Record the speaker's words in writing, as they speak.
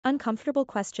Uncomfortable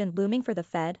question looming for the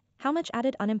Fed: how much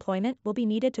added unemployment will be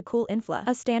needed to cool infla?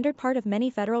 A standard part of many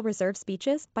Federal Reserve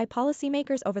speeches by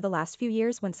policymakers over the last few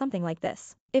years went something like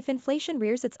this: if inflation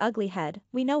rears its ugly head,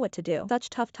 we know what to do.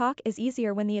 Such tough talk is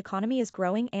easier when the economy is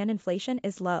growing and inflation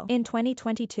is low. In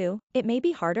 2022, it may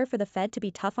be harder for the Fed to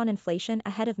be tough on inflation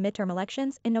ahead of midterm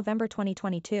elections in November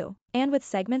 2022. And with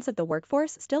segments of the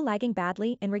workforce still lagging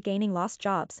badly in regaining lost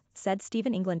jobs, said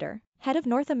Stephen Englander, head of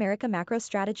North America macro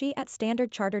strategy at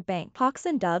Standard Chartered Bank. Hawks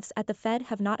and doves at the Fed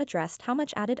have not addressed how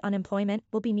much added unemployment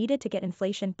will be needed to get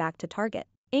inflation back to target.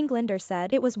 Englander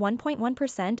said it was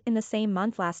 1.1% in the same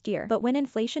month last year, but when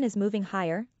inflation is moving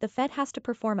higher, the Fed has to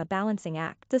perform a balancing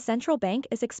act. The central bank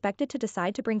is expected to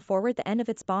decide to bring forward the end of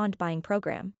its bond buying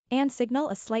program and signal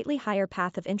a slightly higher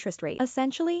path of interest rate.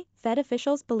 Essentially, Fed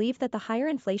officials believe that the higher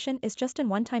inflation is just a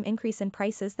one-time increase in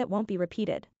prices that won't be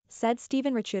repeated, said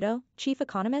Steven Ricchiuto, chief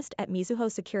economist at Mizuho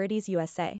Securities USA.